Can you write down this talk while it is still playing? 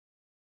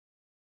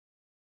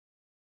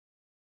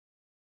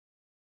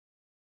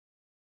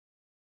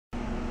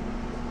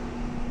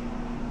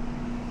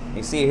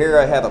You see here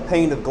I have a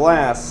pane of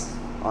glass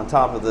on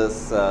top of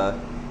this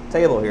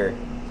table here.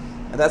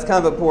 And that's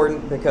kind of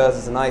important because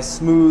it's a nice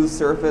smooth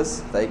surface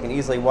that you can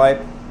easily wipe.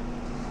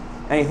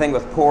 Anything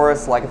with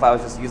porous, like if I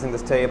was just using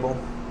this table,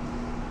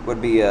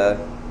 would be you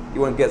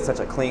wouldn't get such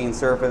a clean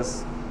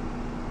surface.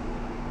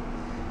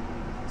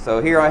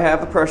 So here I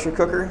have the pressure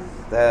cooker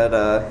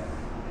that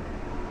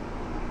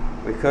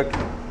we cooked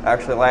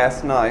actually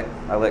last night.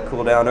 I let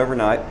cool down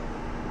overnight.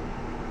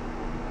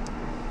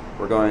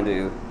 We're going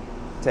to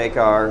take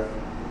our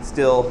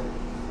still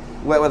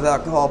wet with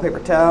alcohol paper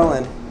towel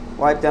and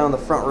wipe down the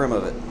front rim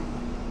of it,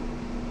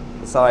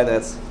 the side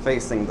that's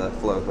facing the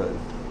flow hood.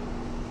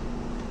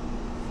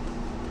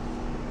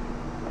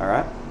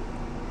 Alright.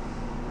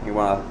 You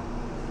want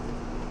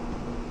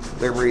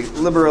to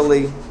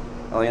liberally,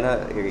 oh, you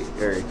know,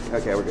 here,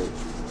 okay, we're good.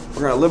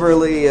 We're going to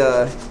liberally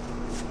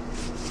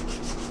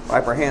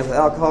wipe our hands with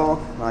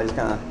alcohol. I just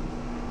kind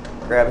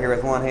of grab here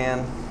with one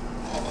hand.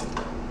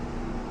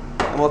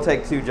 And we'll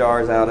take 2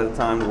 jars out at a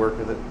time to work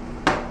with it.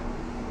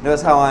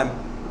 Notice how I'm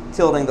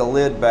tilting the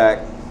lid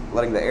back,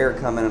 letting the air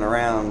come in and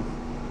around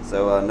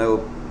so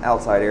no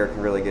outside air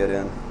can really get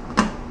in.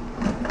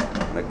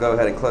 I'm going to go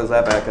ahead and close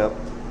that back up.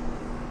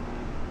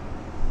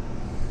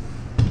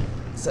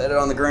 Set it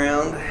on the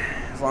ground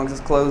as long as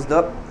it's closed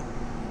up.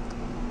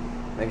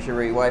 Make sure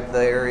we wipe the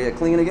area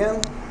clean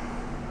again.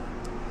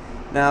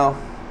 Now,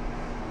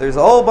 there's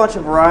a whole bunch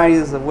of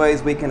varieties of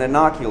ways we can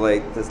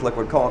inoculate this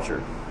liquid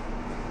culture.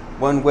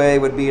 One way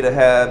would be to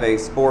have a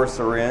spore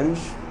syringe,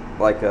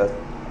 like a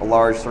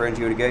large syringe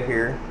you would get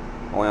here,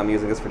 only I'm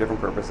using this for different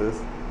purposes.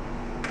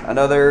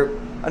 Another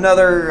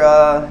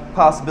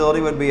possibility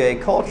would be a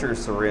culture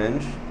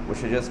syringe,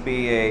 which would just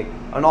be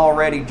an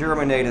already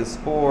germinated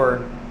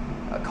spore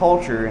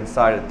culture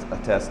inside a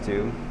test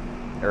tube,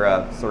 or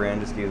a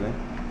syringe, excuse me.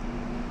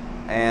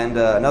 And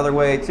another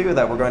way too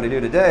that we're going to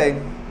do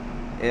today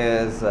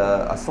is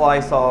a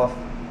slice off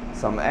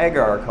some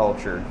agar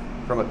culture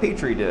from a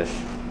petri dish.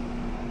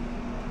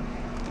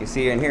 You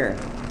see in here.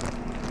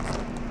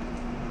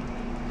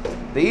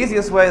 The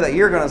easiest way that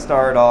you're going to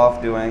start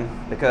off doing,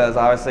 because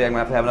obviously I'm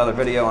going to have another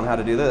video on how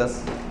to do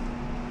this,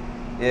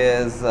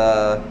 is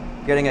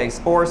getting a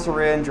spore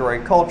syringe or a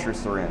culture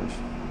syringe.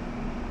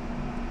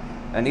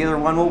 And either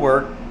one will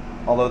work,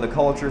 although the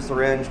culture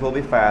syringe will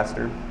be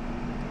faster.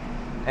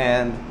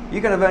 And you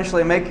can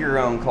eventually make your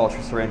own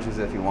culture syringes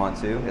if you want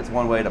to. It's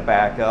one way to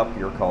back up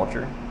your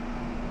culture.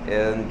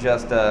 And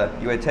just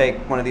you would take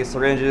one of these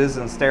syringes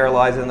and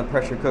sterilize it in the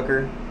pressure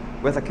cooker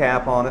with a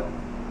cap on it,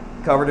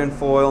 covered in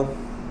foil,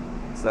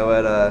 so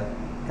it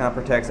kind of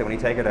protects it when you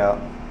take it out.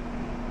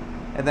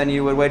 And then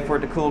you would wait for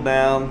it to cool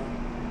down,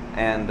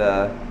 and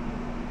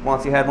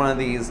once you had one of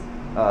these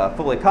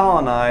fully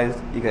colonized,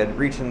 you could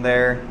reach in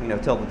there,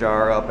 tilt the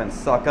jar up and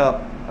suck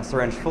up a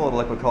syringe full of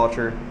liquid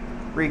culture,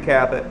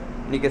 recap it,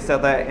 and you can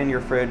set that in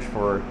your fridge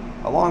for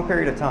a long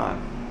period of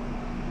time.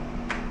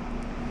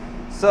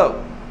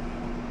 So,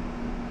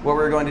 what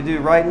we're going to do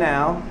right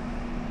now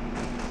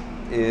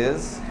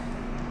is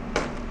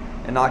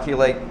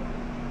inoculate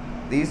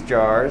these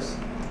jars,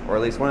 or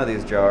at least one of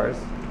these jars,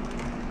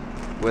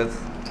 with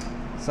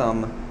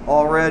some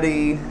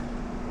already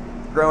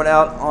grown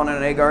out on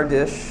an agar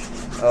dish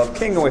of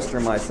king oyster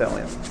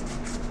mycelium.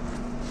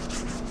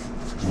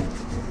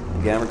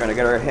 Again, we're going to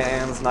get our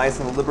hands nice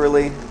and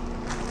liberally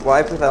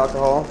wiped with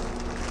alcohol.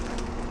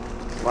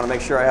 I want to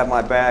make sure I have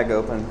my bag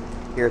open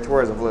here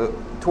towards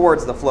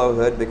the flow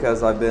hood,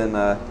 because I've been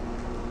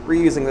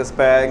reusing this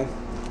bag,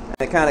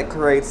 and it kind of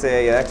creates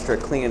a extra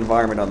clean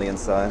environment on the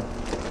inside.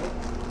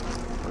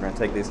 We're going to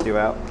take these 2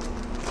 out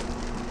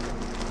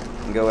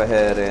and go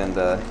ahead and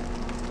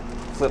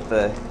flip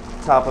the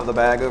top of the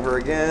bag over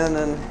again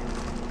and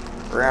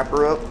wrap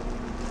her up.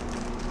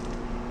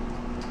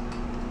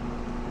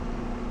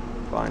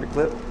 Binder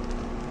clip.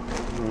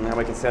 And now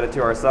we can set it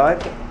to our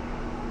side.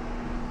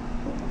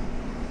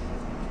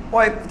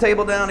 Wipe the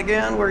table down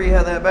again where you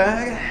have that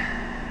bag.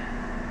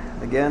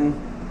 Again,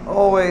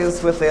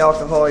 always with the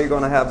alcohol, you're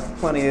going to have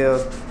plenty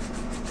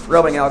of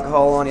rubbing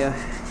alcohol on you.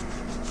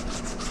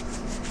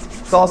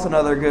 It's also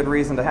another good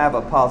reason to have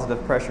a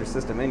positive pressure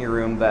system in your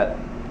room, that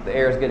the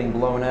air is getting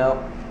blown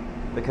out,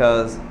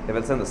 because if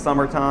it's in the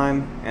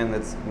summertime and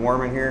it's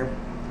warm in here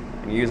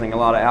and you're using a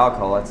lot of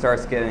alcohol, it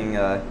starts getting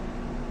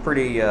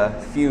pretty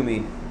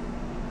fumy,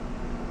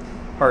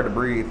 hard to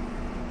breathe.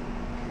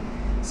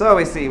 So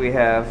we see we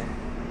have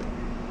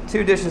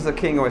 2 dishes of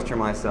king oyster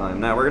mycelium.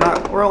 Now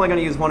we're only going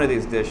to use one of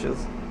these dishes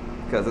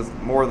because it's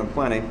more than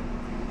plenty.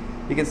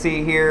 You can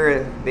see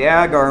here the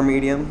agar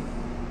medium,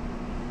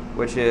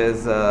 which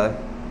is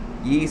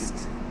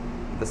yeast,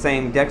 the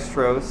same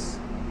dextrose,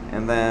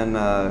 and then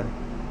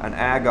an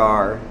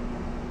agar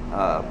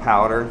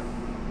powder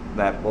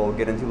that we'll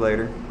get into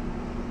later,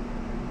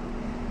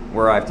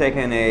 where I've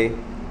taken a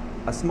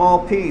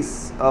small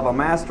piece of a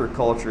master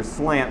culture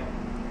slant,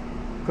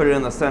 put it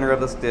in the center of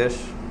this dish,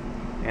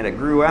 and it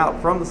grew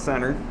out from the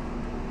center,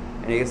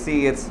 and you can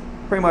see it's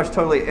pretty much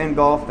totally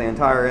engulfed the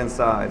entire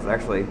inside. It's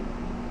actually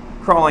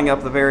crawling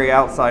up the very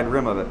outside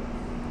rim of it.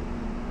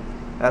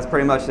 That's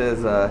pretty much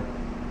as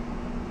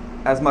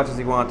as much as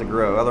you want it to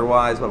grow.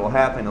 Otherwise, what will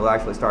happen, it'll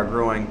actually start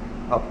growing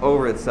up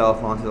over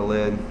itself onto the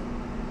lid.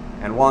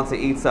 And once it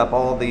eats up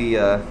all the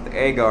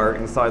agar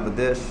inside the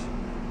dish,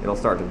 it'll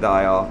start to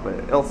die off, but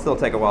it'll still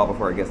take a while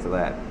before it gets to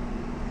that.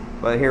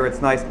 But here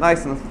it's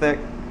nice and thick,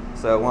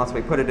 so once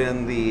we put it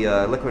in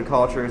the liquid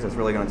cultures, it's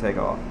really going to take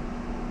off.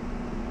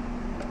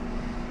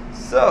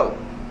 So,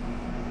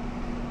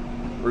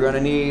 we're going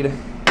to need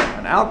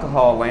an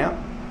alcohol lamp.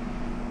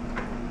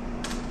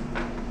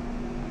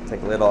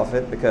 Take the lid off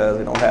it because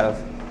we don't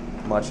have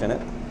much in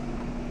it.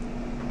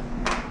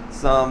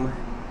 Some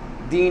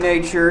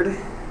denatured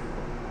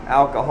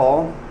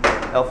alcohol,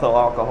 ethyl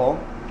alcohol.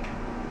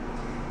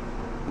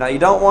 Now you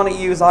don't want to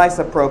use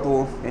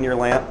isopropyl in your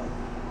lamp.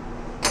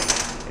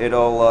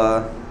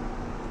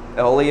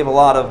 It'll leave a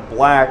lot of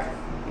black,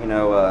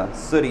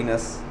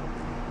 sootiness,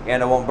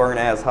 and it won't burn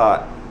as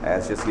hot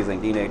as just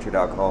using denatured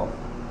alcohol.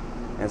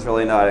 And it's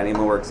really not any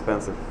more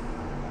expensive.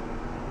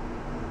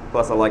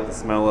 Plus, I like the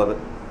smell of it.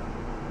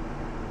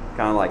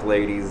 Kind of like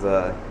ladies'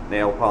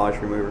 nail polish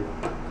remover.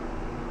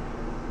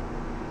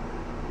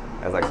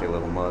 That's actually a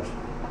little much.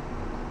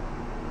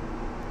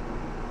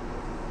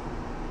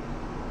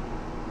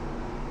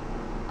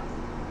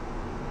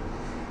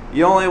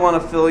 You only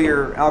want to fill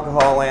your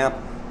alcohol lamp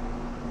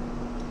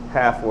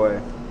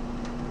halfway.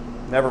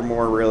 Never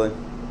more, really.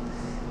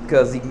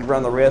 Because you can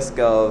run the risk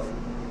of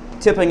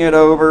tipping it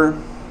over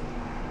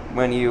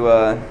when you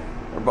are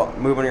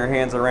moving your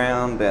hands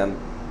around, and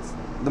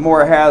the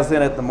more it has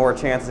in it, the more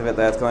chance of it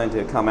that's going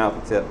to come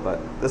out the tip. But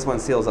this one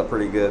seals up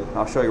pretty good.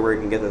 I'll show you where you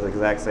can get this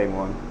exact same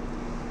one.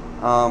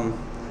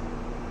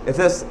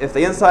 If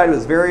the inside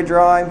was very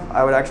dry,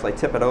 I would actually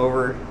tip it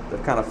over to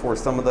kind of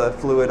force some of the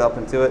fluid up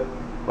into it,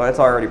 but it's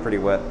already pretty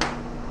wet.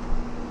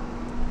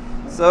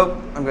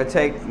 So I'm going to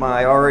take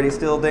my already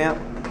still damp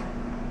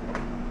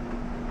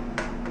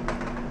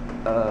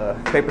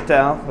paper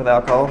towel with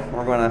alcohol.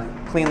 We're going to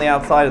clean the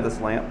outside of this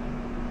lamp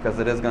because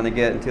it is going to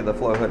get into the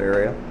flow hood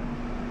area.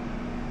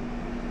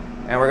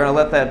 And we're going to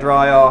let that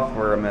dry off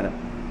for a minute.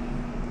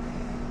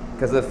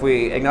 Because if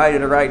we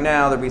ignited it right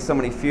now, there'd be so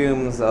many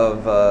fumes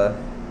of the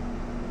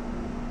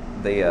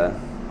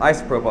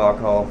isopropyl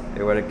alcohol,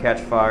 it would catch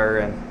fire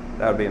and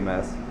that would be a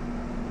mess.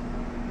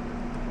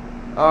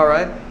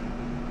 Alright,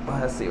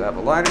 let's see, we have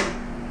a lighter.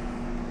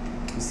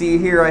 You see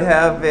here I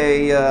have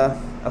a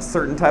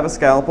certain type of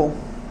scalpel.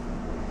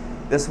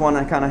 This one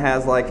kind of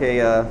has like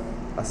a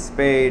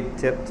spade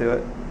tip to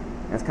it.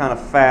 And it's kind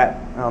of fat,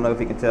 I don't know if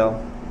you can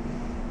tell.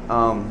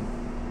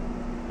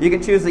 You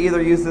can choose to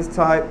either use this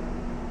type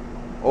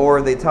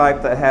or the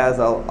type that has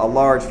a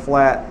large,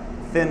 flat,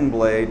 thin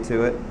blade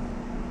to it,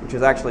 which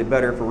is actually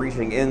better for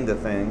reaching into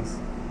things.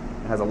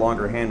 It has a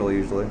longer handle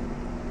usually.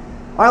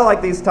 I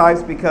like these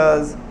types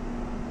because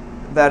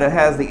that it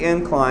has the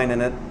incline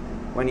in it.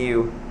 When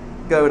you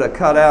go to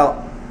cut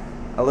out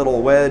a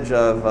little wedge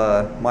of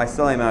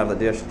mycelium out of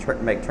the dish to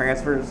make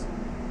transfers,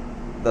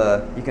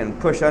 you can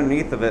push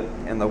underneath of it,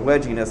 and the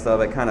wedginess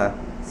of it kind of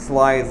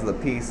slides the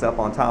piece up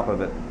on top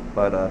of it.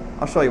 But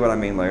I'll show you what I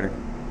mean later.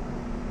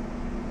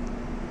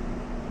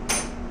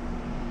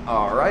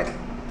 Alright,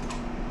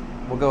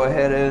 we'll go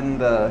ahead and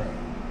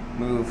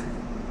move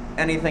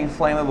anything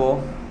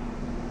flammable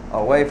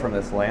away from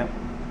this lamp.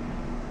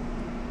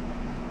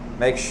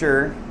 Make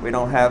sure we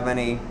don't have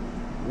any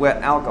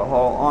wet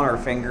alcohol on our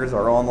fingers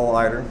or on the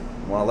lighter.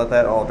 We want to let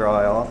that all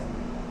dry off.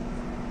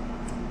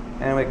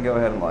 And we can go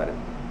ahead and light it.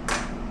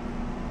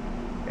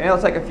 And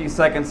it'll take a few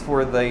seconds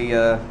for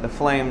the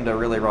flame to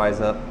really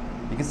rise up.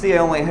 You can see I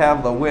only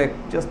have the wick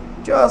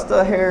just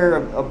a hair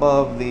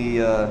above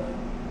the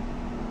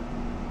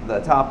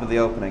top of the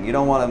opening. You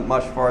don't want it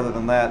much farther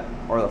than that,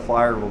 or the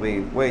fire will be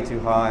way too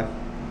high.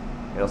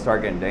 It'll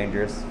start getting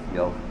dangerous.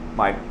 You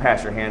might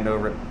pass your hand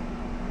over it.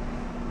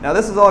 Now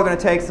this is all going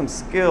to take some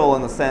skill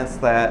in the sense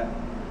that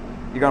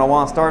you're going to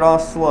want to start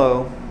off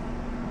slow,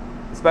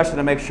 especially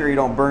to make sure you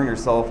don't burn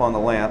yourself on the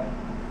lamp,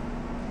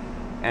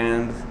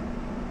 and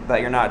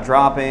that you're not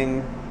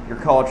dropping your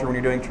culture when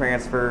you're doing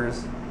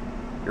transfers.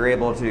 You're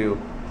able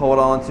to hold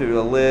on to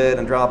the lid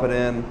and drop it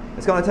in.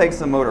 It's going to take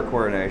some motor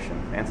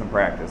coordination and some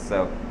practice.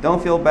 So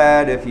don't feel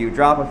bad if you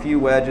drop a few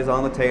wedges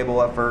on the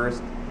table at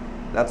first.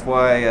 That's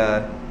why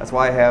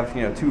I have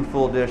 2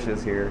 full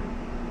dishes here.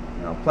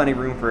 Plenty of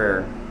room for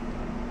error.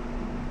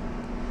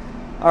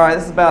 All right,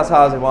 this is about as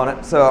hot as we want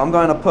it. So I'm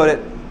going to put it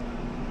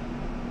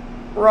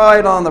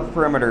right on the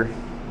perimeter,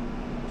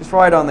 just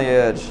right on the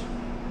edge.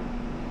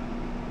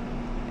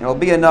 It'll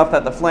be enough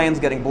that the flame's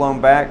getting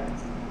blown back,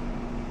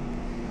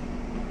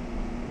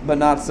 but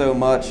not so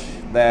much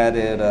that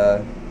it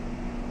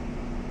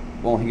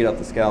won't heat up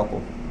the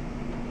scalpel.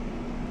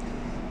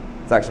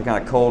 It's actually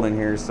kind of cold in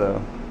here, so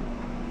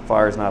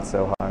fire's not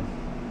so high.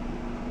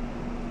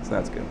 So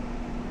that's good.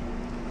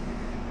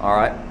 All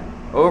right,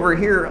 over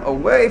here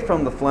away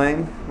from the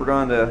flame, we're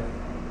going to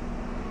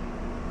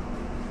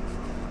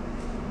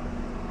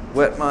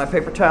wet my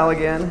paper towel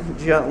again,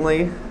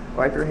 gently.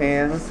 Wipe your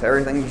hands,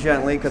 everything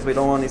gently, because we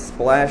don't want any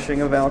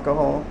splashing of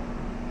alcohol.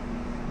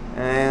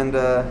 And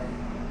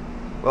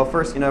well,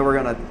 first,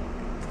 we're going to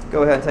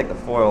go ahead and take the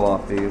foil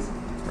off these,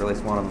 or at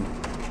least one of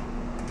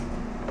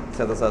them.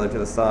 Set this other to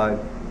the side.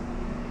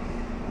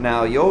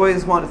 Now you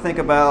always want to think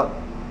about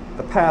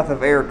the path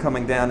of air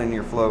coming down in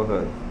your flow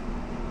hood,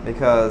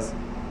 because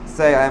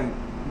say I'm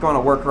going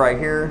to work right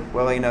here,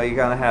 well, you know, you're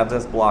going to have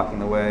this blocking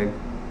the way,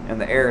 and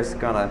the air is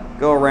going to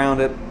go around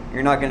it.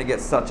 You're not going to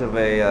get such of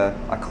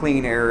a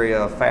clean area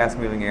of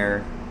fast-moving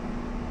air.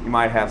 You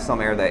might have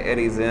some air that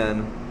eddies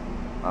in,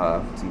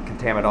 some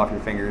contaminant off your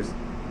fingers.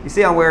 You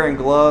see I'm wearing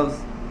gloves.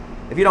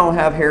 If you don't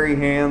have hairy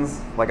hands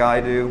like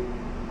I do,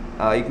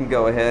 you can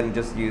go ahead and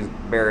just use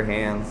bare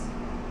hands.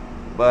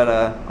 But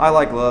I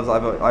like gloves.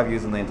 I've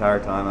used them the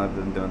entire time I've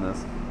been doing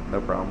this.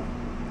 No problem.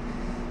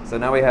 So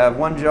now we have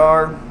one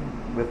jar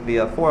with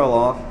the foil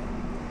off,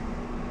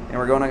 and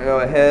we're going to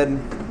go ahead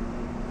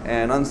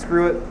and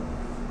unscrew it.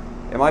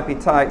 It might be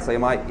tight, so you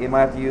might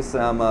have to use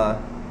some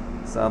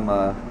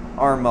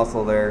arm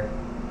muscle there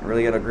and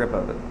really get a grip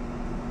of it.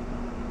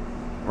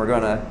 We're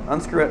going to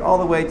unscrew it all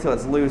the way till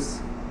it's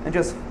loose and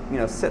just, you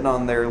know, sitting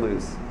on there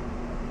loose.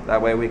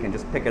 That way we can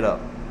just pick it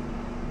up.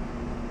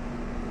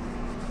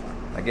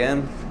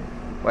 Again,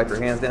 wipe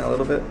your hands down a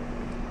little bit.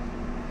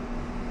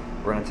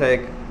 We're going to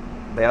take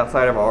the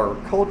outside of our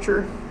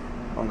culture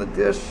on the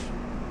dish.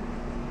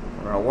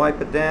 We're going to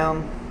wipe it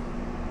down.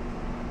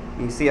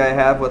 You see I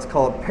have what's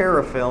called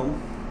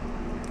parafilm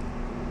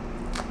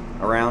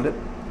around it.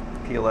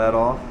 Peel that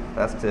off.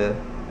 That's to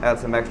add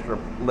some extra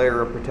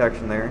layer of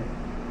protection there.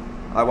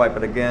 I wipe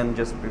it again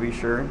just to be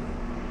sure.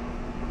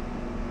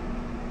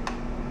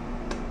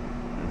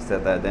 And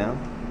set that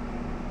down.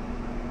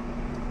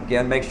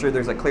 Again, make sure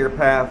there's a clear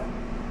path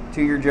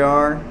to your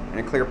jar and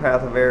a clear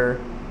path of air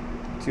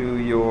to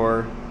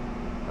your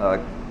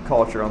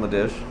culture on the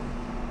dish.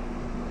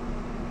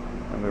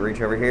 I'm going to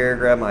reach over here,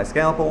 grab my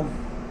scalpel.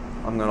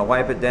 I'm going to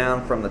wipe it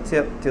down from the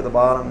tip to the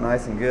bottom,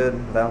 nice and good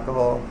with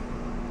alcohol.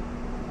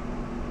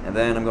 And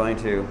then I'm going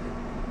to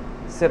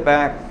sit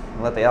back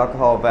and let the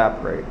alcohol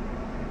evaporate.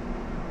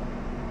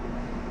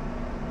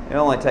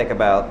 It'll only take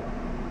about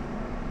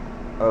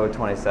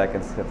 20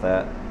 seconds, if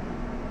that.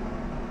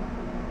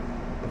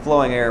 The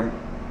flowing air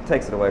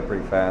takes it away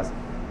pretty fast.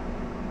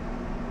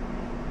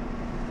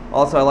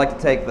 Also, I like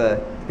to take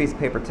the piece of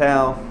paper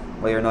towel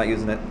while you're not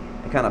using it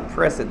and kind of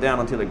press it down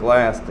onto the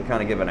glass to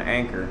kind of give it an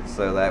anchor,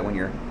 so that when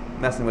you're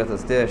messing with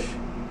this dish,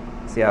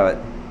 see how it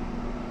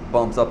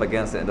bumps up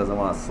against it and doesn't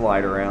want to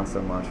slide around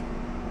so much.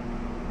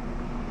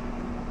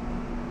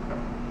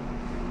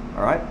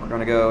 Alright, we're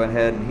going to go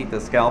ahead and heat the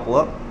scalpel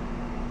up.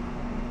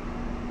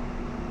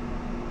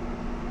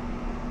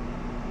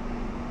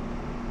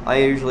 I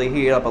usually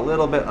heat it up a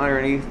little bit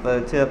underneath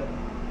the tip,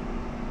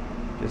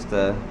 just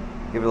to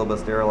give it a little bit of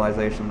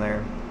sterilization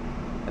there.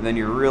 And then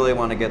you really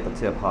want to get the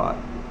tip hot,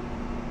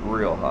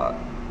 real hot.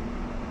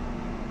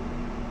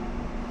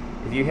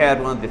 If you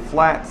had one of the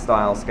flat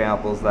style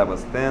scalpels that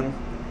was thin,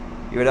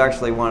 you would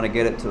actually want to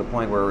get it to the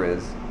point where it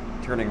is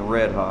turning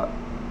red hot.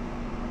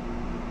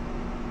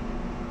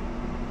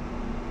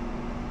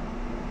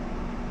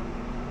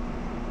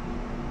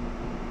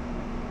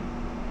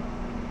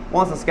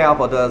 Once the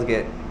scalpel does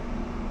get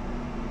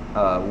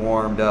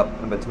warmed up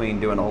in between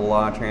doing a whole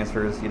lot of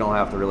transfers, you don't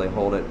have to really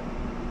hold it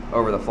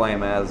over the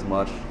flame as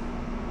much.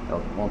 It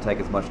won't take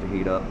as much to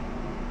heat up.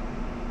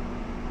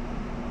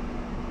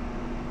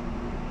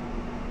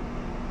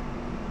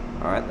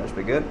 Alright, that should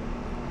be good.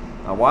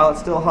 Now while it's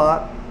still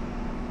hot,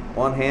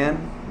 one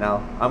hand,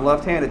 now I'm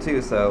left-handed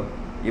too, so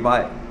you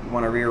might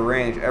want to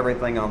rearrange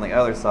everything on the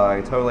other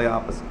side totally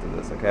opposite to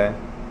this, okay?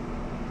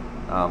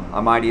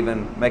 I might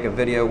even make a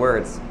video where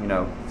it's, you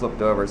know,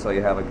 flipped over so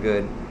you have a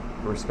good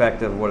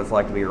perspective of what it's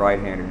like to be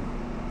right-handed.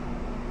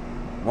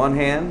 One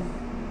hand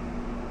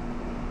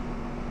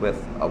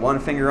with one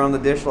finger on the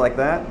dish like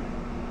that,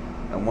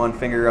 and one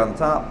finger on the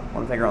top,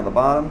 one finger on the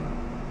bottom,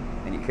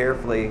 and you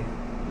carefully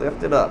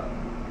lift it up.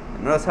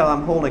 And notice how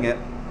I'm holding it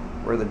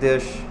where the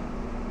dish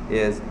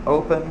is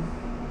open,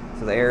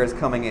 so the air is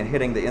coming and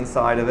hitting the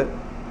inside of it.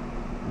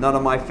 None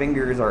of my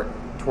fingers are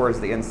towards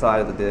the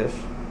inside of the dish.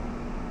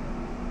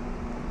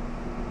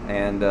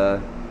 And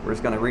we're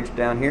just going to reach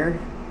down here,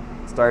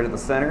 start at the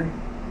center,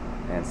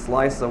 and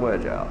slice the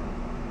wedge out.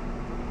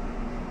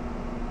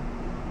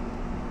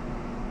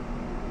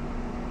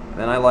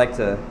 Then I like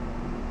to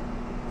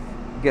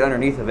get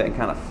underneath of it and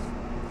kind of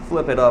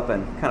flip it up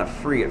and kind of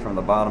free it from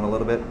the bottom a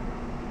little bit.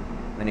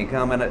 Then you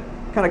come in it,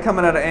 kind of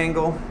coming at an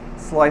angle,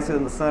 slice it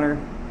in the center,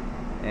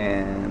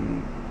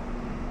 and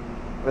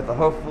with the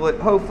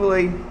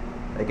hopefully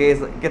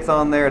it gets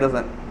on there, it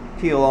doesn't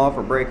peel off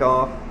or break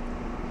off.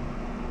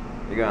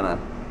 You're gonna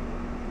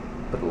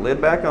put the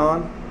lid back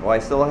on while I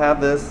still have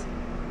this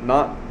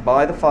not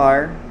by the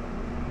fire,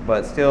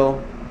 but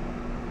still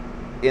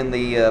in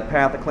the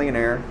path of clean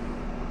air.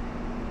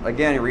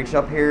 Again, you reach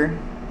up here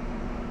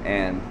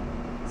and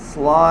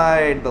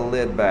slide the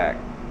lid back.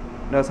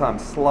 Notice how I'm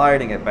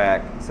sliding it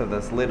back so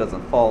this lid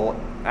doesn't fall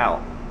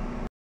out.